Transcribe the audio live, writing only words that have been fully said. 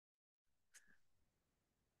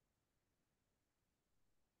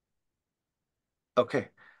Okay,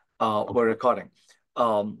 we're recording.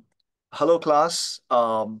 Um, Hello, class.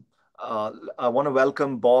 I want to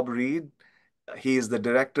welcome Bob Reed. He is the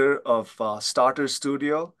director of Starter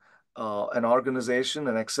Studio, an organization,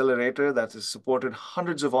 an accelerator that has supported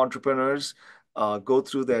hundreds of entrepreneurs go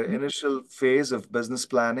through their Mhm. initial phase of business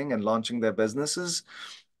planning and launching their businesses.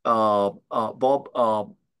 Bob,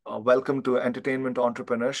 welcome to Entertainment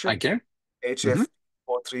Entrepreneurship. Thank you. Hmm. HF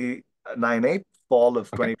 4398, fall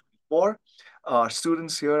of Okay. 2024. Our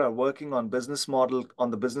students here are working on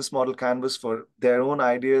the business model canvas for their own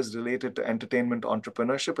ideas related to entertainment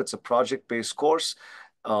entrepreneurship. It's a project-based course.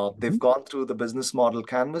 They've Mhm. gone through the business model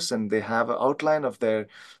canvas and they have an outline of their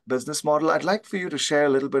business model. I'd like for you to share a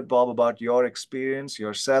little bit, Bob, about your experience,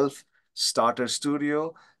 yourself, Starter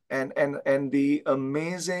Studio, and the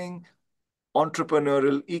amazing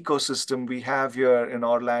entrepreneurial ecosystem we have here in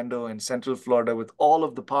Orlando and Central Florida with all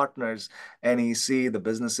of the partners, NEC, the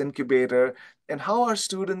Business Incubator, and how our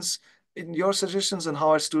students, in your suggestions on how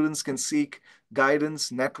our students can seek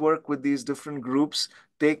guidance, network with these different groups,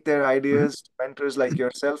 take their Mhm. ideas to mentors like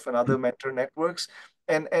yourself and other mentor networks,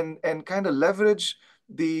 and kind of leverage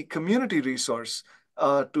the community resource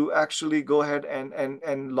to actually go ahead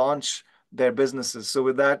and launch their businesses. So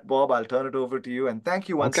with that, Bob, I'll turn it over to you. And thank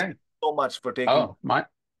you once Okay. again so much for taking. Oh,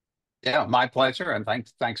 my pleasure. And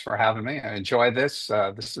thanks for having me. I enjoy this.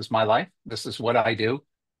 This is my life. This is what I do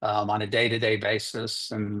on a day-to-day basis,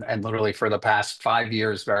 and literally for the past 5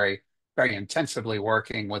 years, very intensively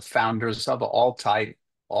working with founders of all type,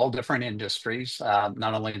 all different industries,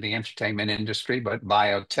 not only the entertainment industry, but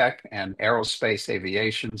biotech and aerospace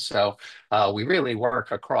aviation. So we really work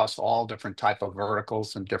across all different type of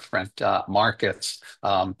verticals and different markets.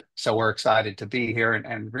 So we're excited to be here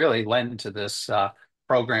and really lend to this.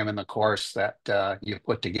 Program in the course that you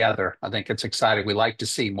put together. I think it's exciting. We like to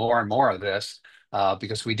see more and more of this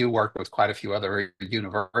because we do work with quite a few other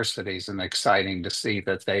universities, and exciting to see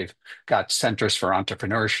that they've got centers for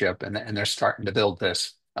entrepreneurship and they're starting to build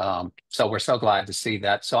this. So we're so glad to see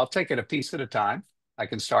that. So I'll take it a piece at a time. I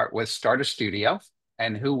can start with Start a Studio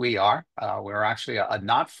and who we are. We're actually a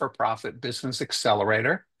not-for-profit business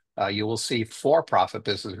accelerator. You will see for-profit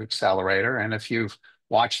business accelerator, and if you've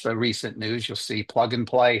watch the recent news, you'll see Plug and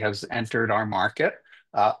Play has entered our market.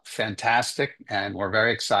 Fantastic, and we're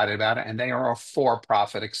very excited about it. And they are a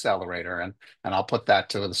for-profit accelerator, and I'll put that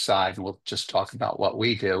to the side, and we'll just talk about what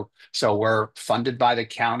we do. So we're funded by the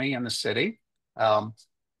county and the city, and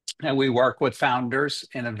we work with founders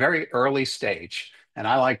in a very early stage. And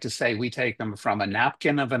I like to say we take them from a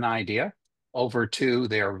napkin of an idea over to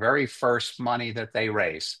their very first money that they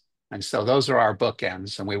raise. And so those are our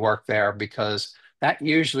bookends, and we work there because that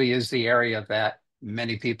usually is the area that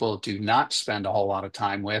many people do not spend a whole lot of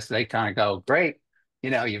time with. They kind of go, great,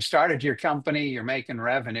 you've started your company, you're making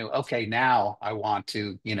revenue. Okay, now I want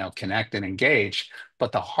to, connect and engage.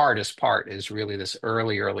 But the hardest part is really this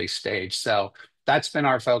early stage. So that's been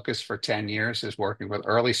our focus for 10 years, is working with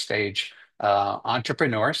early stage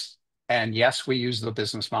entrepreneurs. And yes, we use the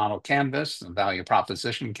business model canvas, the value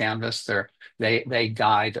proposition canvas. They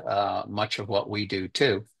guide much of what we do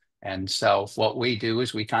too. And so what we do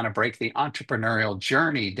is we kind of break the entrepreneurial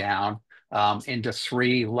journey down into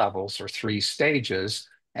three levels or three stages.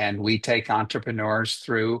 And we take entrepreneurs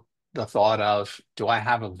through the thought of, do I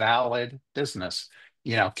have a valid business?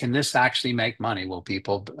 Can this actually make money? Will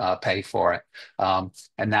people pay for it?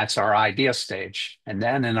 And that's our idea stage. And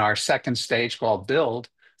then in our second stage called build,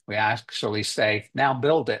 we actually say, now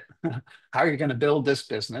build it. How are you going to build this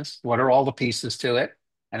business? What are all the pieces to it?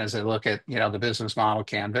 And as I look at, the business model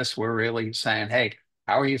canvas, we're really saying, hey,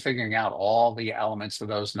 how are you figuring out all the elements of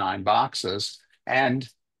those 9 boxes? And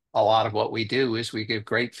a lot of what we do is we give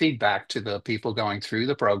great feedback to the people going through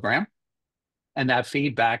the program. And that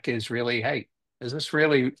feedback is really, hey, is this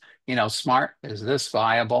really, smart? Is this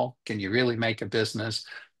viable? Can you really make a business?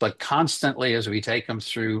 But constantly, as we take them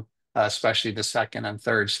through, especially the second and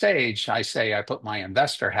third stage, I say, I put my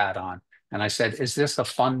investor hat on and I said, is this a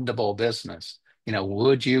fundable business?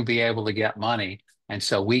 Would you be able to get money? And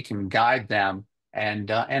so we can guide them. And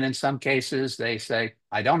in some cases, they say,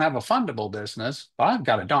 I don't have a fundable business, but I've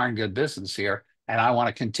got a darn good business here and I want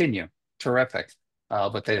to continue. Terrific.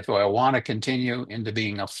 But if I want to continue into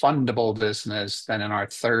being a fundable business, then in our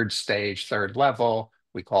third stage, third level,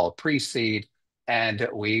 we call it pre-seed. And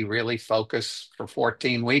we really focus for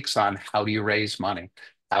 14 weeks on how do you raise money?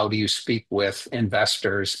 How do you speak with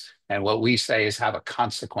investors? And what we say is have a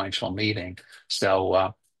consequential meeting.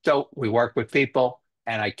 So we work with people,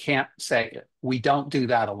 and I can't say we don't do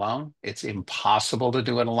that alone. It's impossible to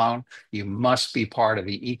do it alone. You must be part of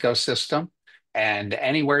the ecosystem. And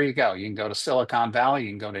anywhere you go, you can go to Silicon Valley, you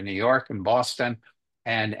can go to New York and Boston,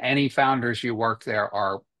 and any founders you work there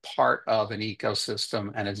are part of an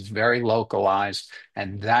ecosystem and it's very localized.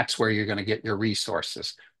 And that's where you're going to get your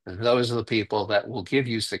resources. Those are the people that will give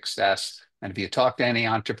you success. And if you talk to any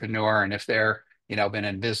entrepreneur, and if they're, been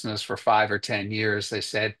in business for 5 or 10 years, they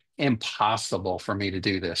said, impossible for me to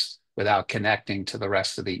do this without connecting to the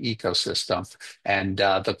rest of the ecosystem. And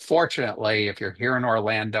fortunately, if you're here in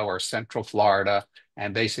Orlando or Central Florida,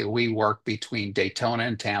 and basically we work between Daytona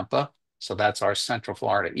and Tampa, so that's our Central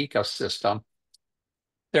Florida ecosystem.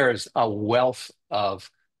 There's a wealth of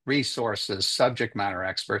resources, subject matter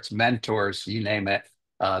experts, mentors, you name it,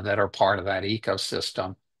 that are part of that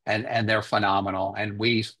ecosystem. And they're phenomenal. And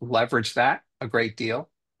we leverage that a great deal.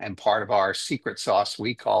 And part of our secret sauce,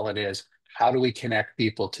 we call it, is how do we connect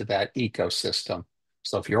people to that ecosystem?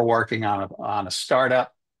 So if you're working on a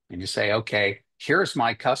startup and you say, okay, here's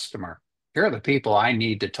my customer, here are the people I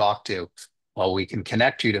need to talk to. Well, we can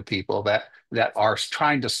connect you to people that are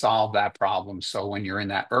trying to solve that problem. So when you're in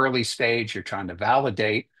that early stage, you're trying to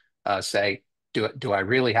validate, say, do I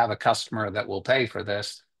really have a customer that will pay for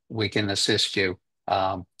this? We can assist you.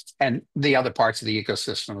 And the other parts of the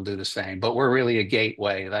ecosystem will do the same. But we're really a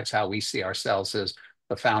gateway. That's how we see ourselves as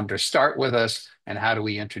the founders start with us, and how do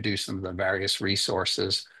we introduce them to the various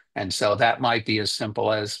resources? And so that might be as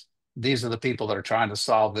simple as these are the people that are trying to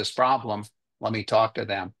solve this problem. Let me talk to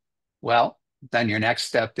them. Well, then your next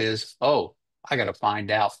step is, oh, I got to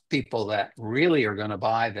find out people that really are going to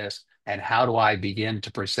buy this. And how do I begin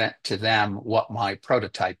to present to them what my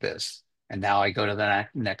prototype is? And now I go to the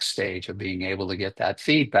next stage of being able to get that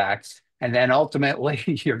feedback. And then ultimately,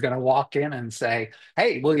 you're going to walk in and say,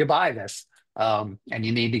 hey, will you buy this? And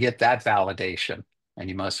you need to get that validation, and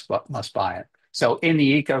you must buy it. So in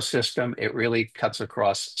the ecosystem, it really cuts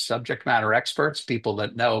across subject matter experts, people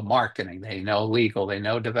that know marketing, they know legal, they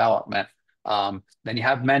know development. Then you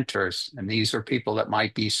have mentors, and these are people that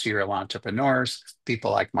might be serial entrepreneurs,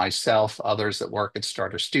 people like myself, others that work at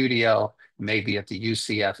Starter Studio, maybe at the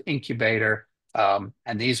UCF incubator. And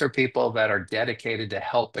these are people that are dedicated to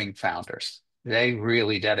helping founders. They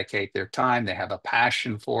really dedicate their time, they have a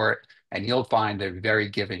passion for it, and you'll find they're very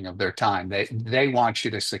giving of their time. They want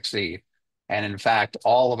you to succeed. And in fact,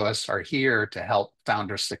 all of us are here to help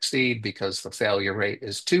founders succeed because the failure rate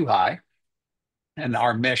is too high. And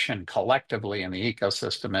our mission collectively in the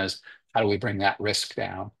ecosystem is how do we bring that risk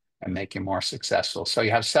down and make you more successful? So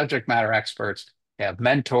you have subject matter experts, you have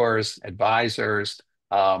mentors, advisors.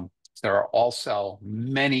 There are also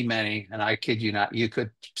many, many, and I kid you not, you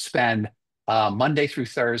could spend Monday through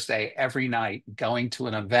Thursday every night going to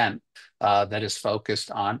an event that is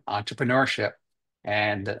focused on entrepreneurship.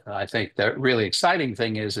 And I think the really exciting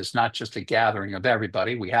thing is it's not just a gathering of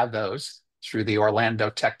everybody. We have those through the Orlando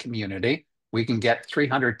tech community. We can get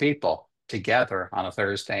 300 people together on a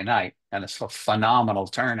Thursday night, and it's a phenomenal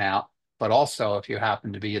turnout. But also, if you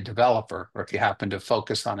happen to be a developer or if you happen to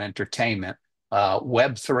focus on entertainment,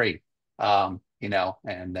 Web3, and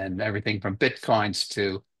then everything from Bitcoins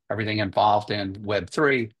to everything involved in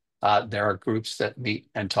Web3, there are groups that meet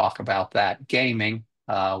and talk about that. Gaming,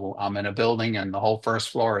 I'm in a building and the whole first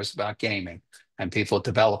floor is about gaming and people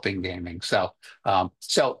developing gaming. So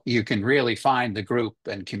you can really find the group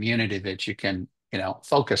and community that you can,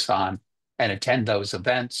 focus on and attend those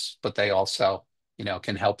events, but they also,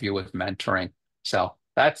 can help you with mentoring. So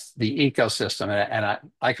that's the ecosystem. And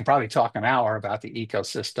I could probably talk an hour about the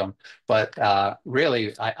ecosystem, but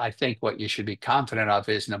really, I think what you should be confident of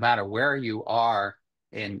is no matter where you are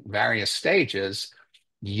in various stages,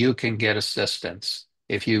 you can get assistance.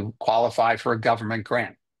 If you qualify for a government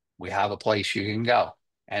grant, we have a place you can go.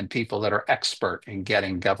 And people that are expert in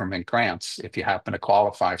getting government grants, if you happen to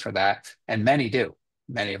qualify for that, and many do,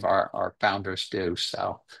 many of our founders do.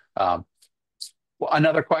 So, well,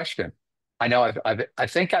 another question. I know I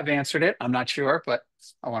think I've answered it. I'm not sure, but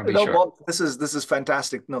I want to be No, sure. Bob, this is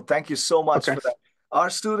fantastic. No, thank you so much Okay. for that. Our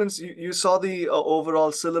students, you saw the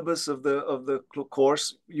overall syllabus of the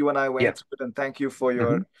course. You and I went Yep. through it, and thank you for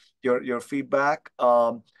Hmm. your feedback.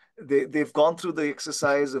 They've gone through the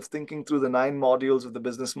exercise of thinking through the 9 modules of the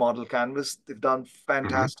business model canvas. They've done Hmm.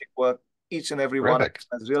 fantastic work. Each and every one of Terrific.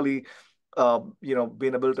 them has really,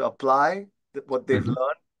 been able to apply what they've Hmm.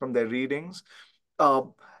 learned from their readings.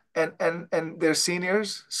 Um, and they're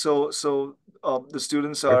seniors, so the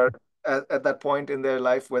students are Terrific. at that point in their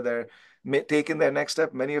life where they're taking their next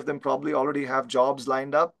step. Many of them probably already have jobs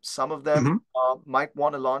lined up. Some of them Hmm. might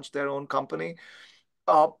want to launch their own company.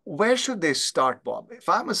 Where should they start, Bob? If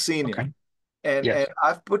I'm a senior, Okay. And Yes.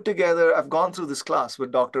 I've gone through this class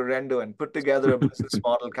with Dr. Rendo and put together a business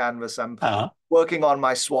model canvas. I'm Uh-huh. working on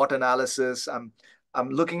my SWOT analysis. I'm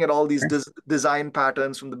looking at all these design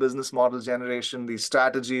patterns from the business model generation, these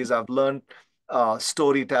strategies. I've learned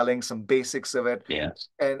storytelling, some basics of it, Yes.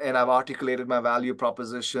 and I've articulated my value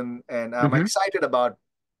proposition, and I'm Hmm. excited about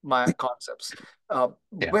my concepts.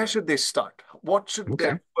 Yeah. Where should they start? What should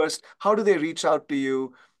their Okay. first? How do they reach out to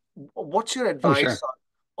you? What's your Oh, advice sure.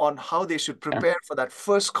 on how they should Yeah. prepare for that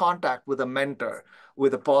first contact with a mentor,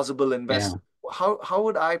 with a possible Yeah. investor? How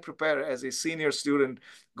would I prepare as a senior student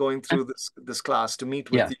going through this class to meet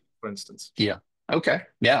with Yeah. you, for instance? Yeah. Okay.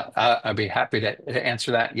 Yeah. I'd be happy to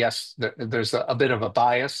answer that. Yes, there's a bit of a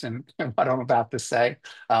bias in what I'm about to say,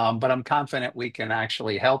 but I'm confident we can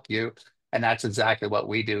actually help you. And that's exactly what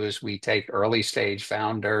we do is we take early stage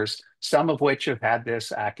founders, some of which have had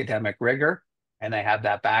this academic rigor and they have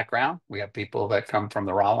that background. We have people that come from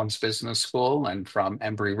the Rollins Business School and from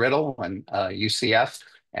Embry-Riddle and UCF,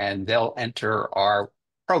 and they'll enter our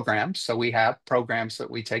programs. So we have programs that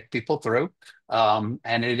we take people through. And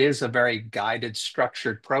it is a very guided,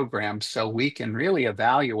 structured program. So we can really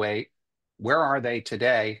evaluate where are they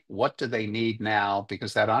today? What do they need now?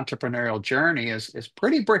 Because that entrepreneurial journey is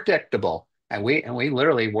pretty predictable. And we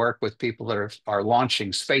literally work with people that are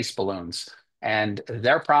launching space balloons. And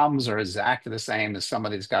their problems are exactly the same as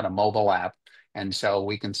somebody who's got a mobile app. And so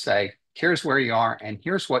we can say, here's where you are, and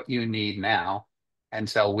here's what you need now. And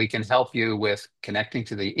so we can help you with connecting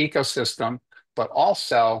to the ecosystem, but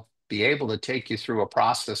also be able to take you through a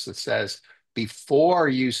process that says, before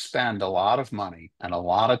you spend a lot of money and a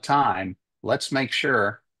lot of time, let's make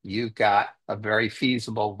sure you've got a very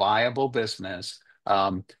feasible, viable business.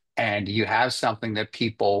 And you have something that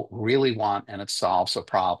people really want and it solves a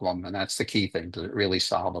problem. And that's the key thing to really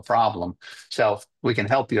solve a problem. So we can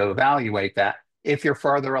help you evaluate that if you're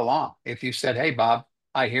further along. If you said, hey, Bob,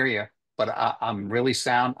 I hear you, but I'm really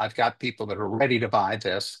sound. I've got people that are ready to buy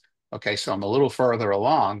this. Okay, so I'm a little further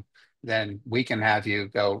along, then we can have you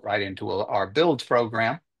go right into our build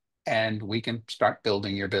program and we can start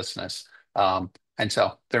building your business. And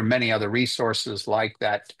so there are many other resources like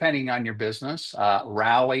that, depending on your business.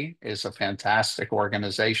 Rally is a fantastic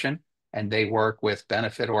organization and they work with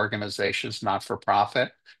benefit organizations, not for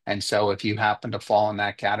profit. And so if you happen to fall in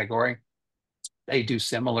that category, they do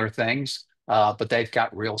similar things, but they've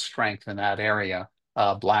got real strength in that area.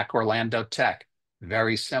 Black Orlando Tech,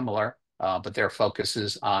 very similar, but their focus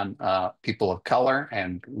is on people of color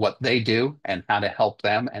and what they do and how to help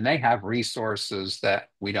them. And they have resources that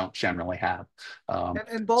we don't generally have.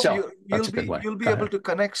 And Bob, So that's a good way. you'll be Go able ahead. to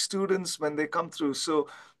connect students when they come through. So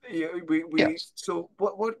we Yes. so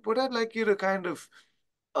what I'd like you to kind of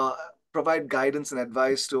uh, provide guidance and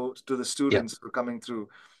advice to the Yeah. students who are coming through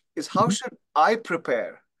is how Mhm. should I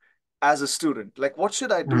prepare as a student? Like, what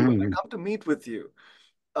should I do when I Mhm. come to meet with you?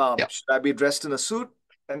 Yeah. Should I be dressed in a suit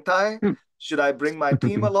and tie? Mm. Should I bring my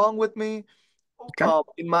team along with me? Okay.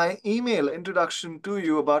 In my email introduction to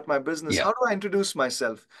you about my business, Yeah. how do I introduce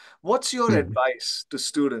myself? What's your Mhm. advice to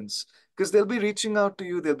students? Because they'll be reaching out to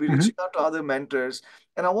you, they'll be Mhm. reaching out to other mentors.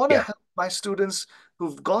 And I want to Yeah. help my students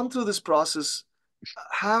who've gone through this process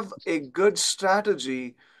have a good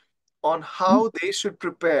strategy on Mm. how they should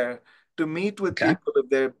prepare to meet with Okay. people if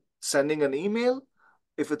they're sending an email,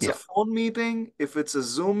 if it's a Yeah. phone meeting, if it's a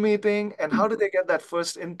Zoom meeting, and Mm. how do they get that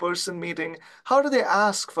first in-person meeting? How do they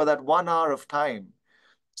ask for that 1 hour of time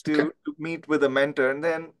Okay. to meet with a mentor? And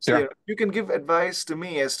then Sure. you can give advice to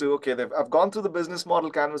me as to, okay, I've gone through the business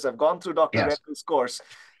model canvas, I've gone through Dr. Yes. Rento's course.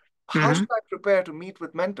 How Mhm. should I prepare to meet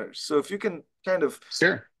with mentors? So if you can kind of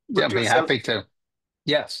Sure. Yeah, put be yourself. happy to.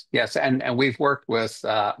 Yes, yes, and we've worked with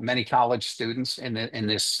many college students in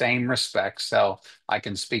this same respect, so I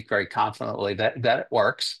can speak very confidently that it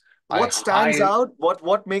works. I What stands high. out?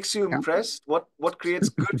 What makes you impressed? What creates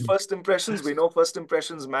good first impressions? We know first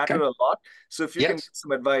impressions matter Okay. a lot. So if you can give Yes.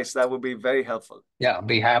 some advice, that would be very helpful. Yeah, I'd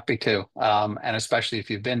be happy to. And especially if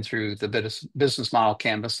you've been through the business model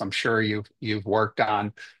canvas, I'm sure you've worked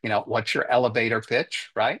on, what's your elevator pitch,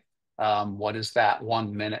 right? What is that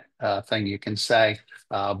 1 minute thing you can say?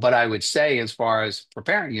 But I would say, as far as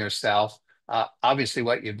preparing yourself, obviously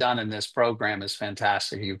what you've done in this program is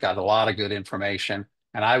fantastic. You've got a lot of good information,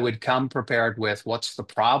 and I would come prepared with what's the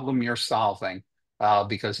problem you're solving,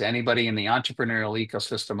 because anybody in the entrepreneurial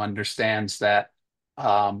ecosystem understands that.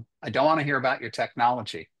 I don't want to hear about your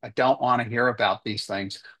technology. I don't want to hear about these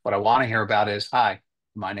things. What I want to hear about is, hi,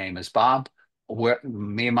 my name is Bob.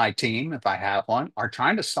 Me and my team, if I have one, are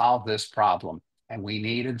trying to solve this problem, and we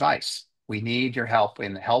need advice. We need your help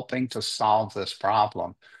in helping to solve this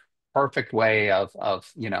problem. Perfect way of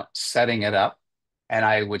setting it up. And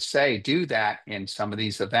I would say do that in some of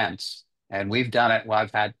these events. And we've done it. Well,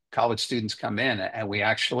 I've had college students come in and we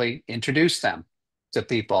actually introduce them to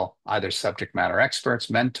people, either subject matter experts,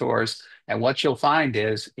 mentors. And what you'll find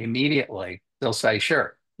is immediately they'll say,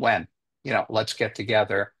 sure, when, let's get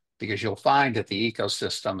together, because you'll find that the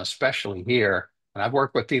ecosystem, especially here, and I've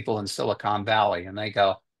worked with people in Silicon Valley and they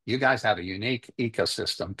go, you guys have a unique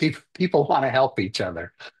ecosystem. People want to help each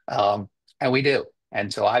other. And we do.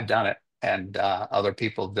 And so I've done it and other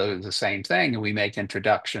people do the same thing. And we make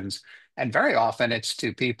introductions. And very often it's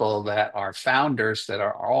to people that are founders that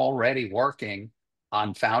are already working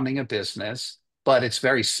on founding a business, but it's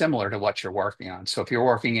very similar to what you're working on. So if you're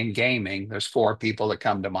working in gaming, there's four people that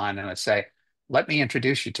come to mind and I say, let me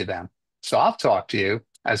introduce you to them. So I'll talk to you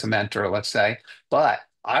as a mentor, let's say, but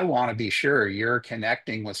I want to be sure you're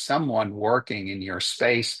connecting with someone working in your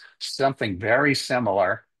space, something very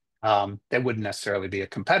similar. That wouldn't necessarily be a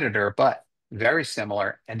competitor, but very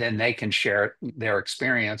similar. And then they can share their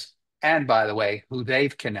experience. And by the way, who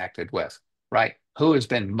they've connected with, right? Who has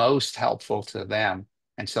been most helpful to them.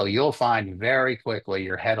 And so you'll find very quickly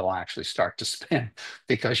your head will actually start to spin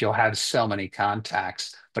because you'll have so many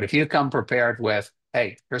contacts. But if you come prepared with,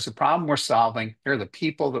 hey, here's a problem we're solving, here are the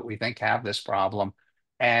people that we think have this problem.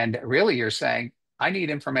 And really you're saying, I need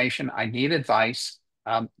information, I need advice.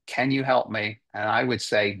 Can you help me? And I would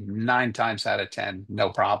say 9 times out of 10, no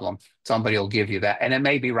problem. Somebody will give you that. And it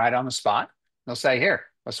may be right on the spot. They'll say, here,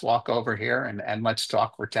 let's walk over here and let's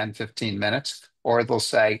talk for 10, 15 minutes. Or they'll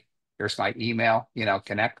say, here's my email,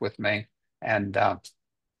 connect with me. And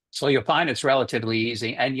so you'll find it's relatively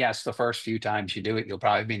easy. And yes, the first few times you do it, you'll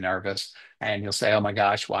probably be nervous and you'll say, oh my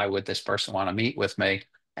gosh, why would this person want to meet with me?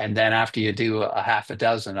 And then after you do a half a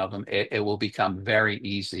dozen of them, it will become very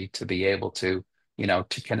easy to be able to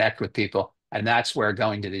connect with people. And that's where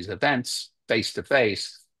going to these events face to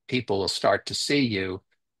face, people will start to see you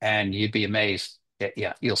and you'd be amazed.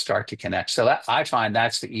 Yeah, you'll start to connect. So I find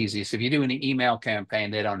that's the easiest. If you do an email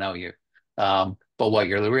campaign, they don't know you. But what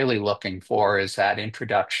you're really looking for is that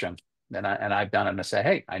introduction. And I've done it and say,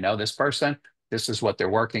 hey, I know this person. This is what they're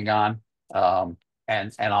working on.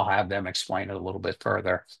 And I'll have them explain it a little bit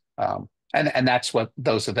further. And that's what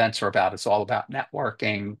those events are about. It's all about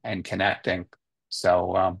networking and connecting.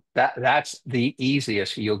 So that's the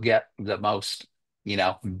easiest. You'll get the most,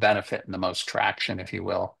 benefit and the most traction, if you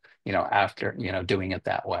will, after, doing it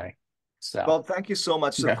that way. So, Bob, thank you so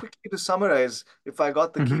much. So yeah. quickly to summarize, if I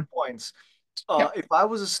got the key Hmm. points, Yep. if I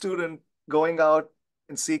was a student going out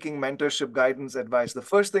and seeking mentorship, guidance, advice, the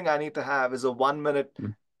first thing I need to have is a 1 minute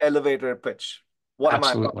Mm. elevator pitch. What am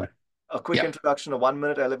I about? Absolutely. A quick Yep. introduction, a 1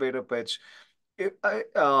 minute elevator pitch.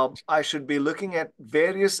 I should be looking at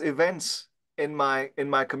various events in my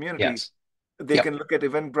community. Yes. They Yep. can look at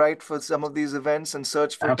Eventbrite for some of these events and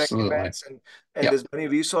search for tech Absolutely. events, and Yep. there's many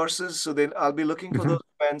resources. So then I'll be looking for Hmm. those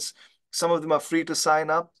events. Some of them are free to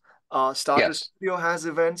sign up. Starter Yes. Studio has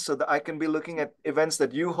events, so that I can be looking at events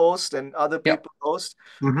that you host and other Yep. people host.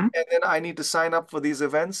 Hmm. And then I need to sign up for these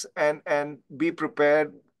events and be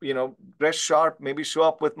prepared, dress sharp, maybe show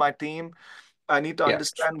up with my team. I need to Yep.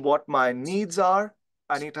 understand what my needs are.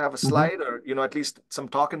 I need to have a Hmm. slide or, at least some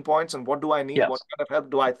talking points on what do I need? What Yes. kind of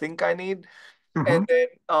help do I think I need? And Hmm.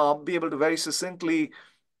 then be able to very succinctly,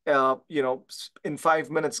 in 5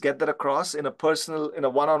 minutes, get that across in a personal, in a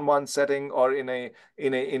one-on-one setting or in a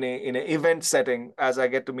event setting as I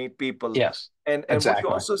get to meet people. Yes. And what you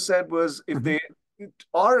Exactly. also said was if Hmm. they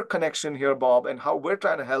our connection here, Bob, and how we're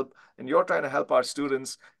trying to help, and you're trying to help our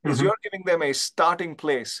students, is Hmm. you're giving them a starting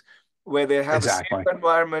place where they have a safe Exactly.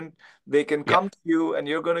 environment. They can Yep. come to you, and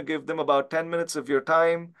you're going to give them about 10 minutes of your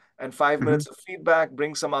time and five Hmm. minutes of feedback.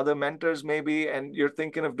 Bring some other mentors, maybe, and you're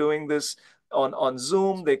thinking of doing this on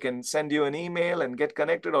Zoom. They can send you an email and get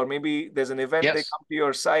connected, or maybe there's an event they Yes. come to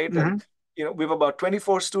your site and Hmm. we have about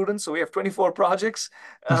 24 students, so we have 24 projects.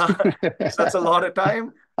 So that's a lot of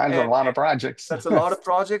time. That's a And lot of projects. that's a lot of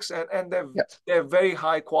projects, and they're Yep. they're very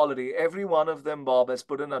high quality. Every one of them, Bob, has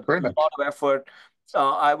put in a Brilliant. lot of effort.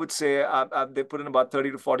 I would say they put in about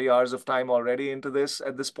 30 to 40 hours of time already into this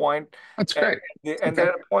at this point. That's And, great. and Okay.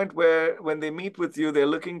 they're at a point where when they meet with you, they're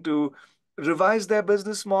looking to revise their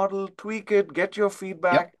business model, tweak it, get your Yep.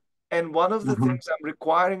 feedback. And one of the Hmm. things I'm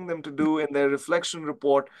requiring them to do in their reflection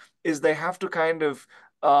report is they have to kind of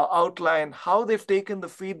outline how they've taken the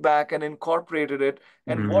feedback and incorporated it,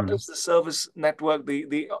 and what Hmm. does the service network,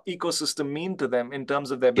 the ecosystem mean to them in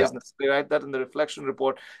terms of their Yep. business. They write that in the reflection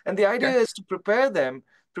report. And the idea Okay. is to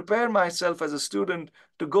prepare myself as a student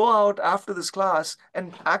to go out after this class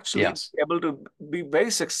and actually Yes. be able to be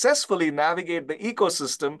very successfully navigate the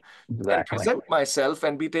ecosystem and Exactly. present myself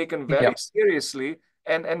and be taken very Yep. seriously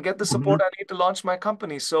and get the support Mhm. I need to launch my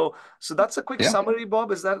company. So that's a quick Yeah, summary,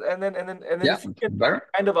 Bob. Is that and then yeah, if you can very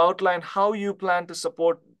kind of outline how you plan to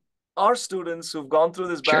support our students who've gone through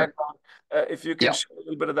this sure. background, if you can Yeah, share a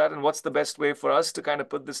little bit of that and what's the best way for us to kind of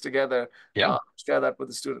put this together, yeah. share that with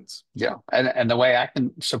the students. Yeah, and the way I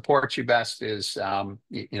can support you best is, to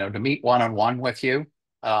meet one on one with you.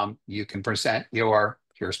 You can present your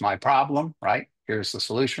here's my problem, right? Here's the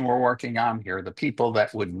solution we're working on. Here are the people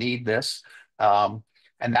that would need this, and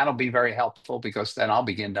that'll be very helpful because then I'll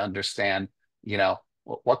begin to understand,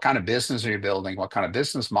 what kind of business are you building? What kind of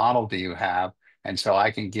business model do you have? And so I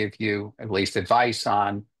can give you at least advice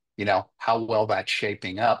on, how well that's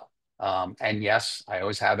shaping up. And yes, I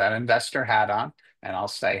always have that investor hat on and I'll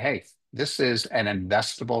say, hey, this is an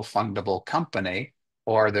investable, fundable company,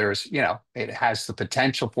 or it has the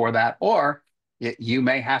potential for that, or you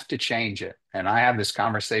may have to change it. And I have this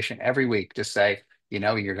conversation every week to say, you're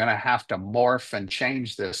going to have to morph and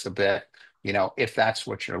change this a bit, if that's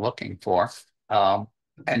what you're looking for. Um,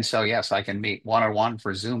 and so, yes, I can meet one on one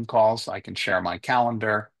for Zoom calls. I can share my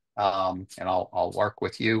calendar, and I'll work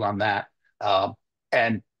with you on that.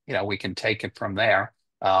 And we can take it from there.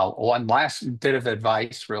 One last bit of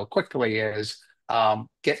advice, real quickly, is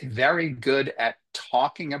get very good at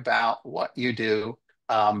talking about what you do.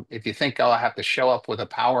 If you think, oh, I have to show up with a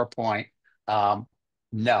PowerPoint,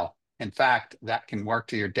 no. In fact, that can work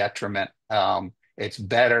to your detriment. It's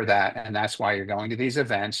better that, and that's why you're going to these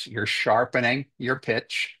events. You're sharpening your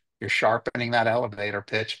pitch, you're sharpening that elevator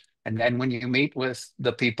pitch. And then when you meet with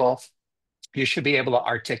the people, you should be able to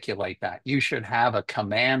articulate that. You should have a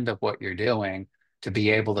command of what you're doing to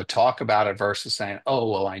be able to talk about it versus saying,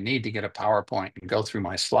 oh, well, I need to get a PowerPoint and go through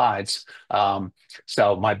my slides.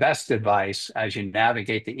 So my best advice as you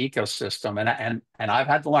navigate the ecosystem, and I've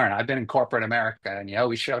had to learn, I've been in corporate America and you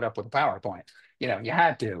always showed up with a PowerPoint. You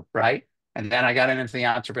had to, right? And then I got into the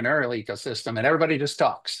entrepreneurial ecosystem and everybody just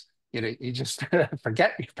talks. You just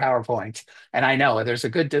forget your PowerPoint. And I know there's a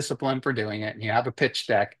good discipline for doing it and you have a pitch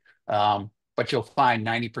deck. But you'll find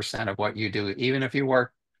 90% of what you do, even if you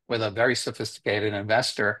work with a very sophisticated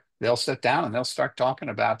investor, they'll sit down and they'll start talking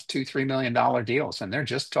about $2, $3 million deals, and they're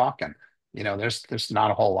just talking. There's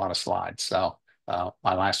not a whole lot of slides. So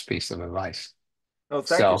my last piece of advice. No,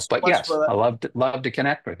 thank you So, so but much yes, for that. I love to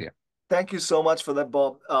connect with you. Thank you so much for that,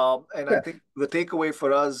 Bob. And I Sure. think the takeaway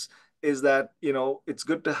for us is that, it's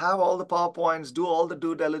good to have all the PowerPoints, do all the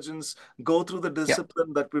due diligence, go through the Yep.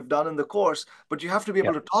 discipline that we've done in the course, but you have to be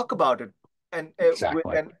able Yep. to talk about it Exactly.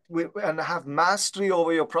 and have mastery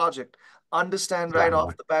over your project. Understand right Exactly.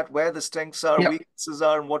 off the bat where the strengths are, Yep. weaknesses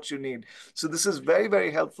are, and what you need. So this is very,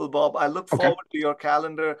 very helpful, Bob. I look Okay. forward to your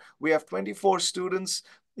calendar. We have 24 students.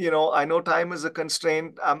 I know time is a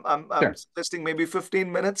constraint. I'm Sure. suggesting maybe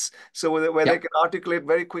 15 minutes, so where they Yep. can articulate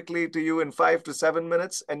very quickly to you in 5 to 7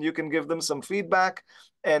 minutes, and you can give them some feedback,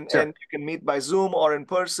 and Sure. you can meet by Zoom or in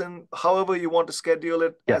person, however you want to schedule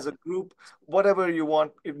it Yeah. as a group, whatever you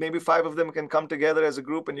want. Maybe five of them can come together as a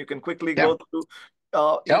group, and you can quickly Yeah. go through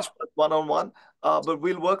each Yep. one on one. But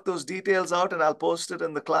we'll work those details out, and I'll post it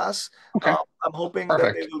in the class. Okay. I'm hoping that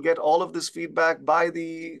they Perfect. will get all of this feedback by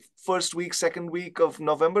the first week, second week of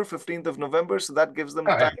November, 15th of November. So that gives them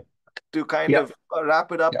Oh, time yeah. to kind Yep. of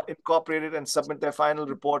wrap it up, Yep. incorporate it, and submit their final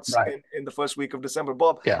reports Right. in the first week of December.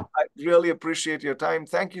 Bob, Yeah. I really appreciate your time.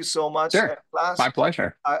 Thank you so much. Sure. And class, My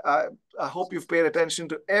pleasure. I, I, I hope you've paid attention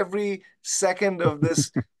to every second of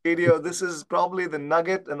this video. This is probably the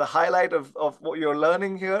nugget and the highlight of what you're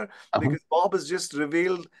learning here, Uh-huh. because Bob has just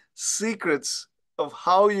revealed secrets of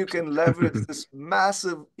how you can leverage this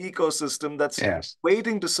massive ecosystem that's Yes.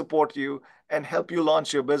 waiting to support you and help you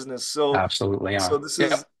launch your business. So, Absolutely so are. this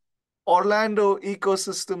is Yep. Orlando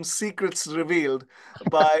ecosystem secrets revealed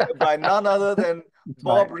by none other than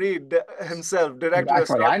Bob Right. Reed himself, director of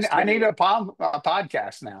Exactly. Starter I need Studio. a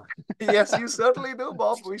podcast now. Yes, you certainly do,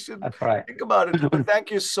 Bob. We should That's right. think about it. But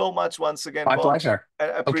thank you so much once again, My Bob. pleasure. I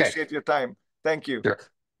Okay. appreciate your time. Thank you. Sure.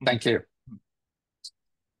 Thank you.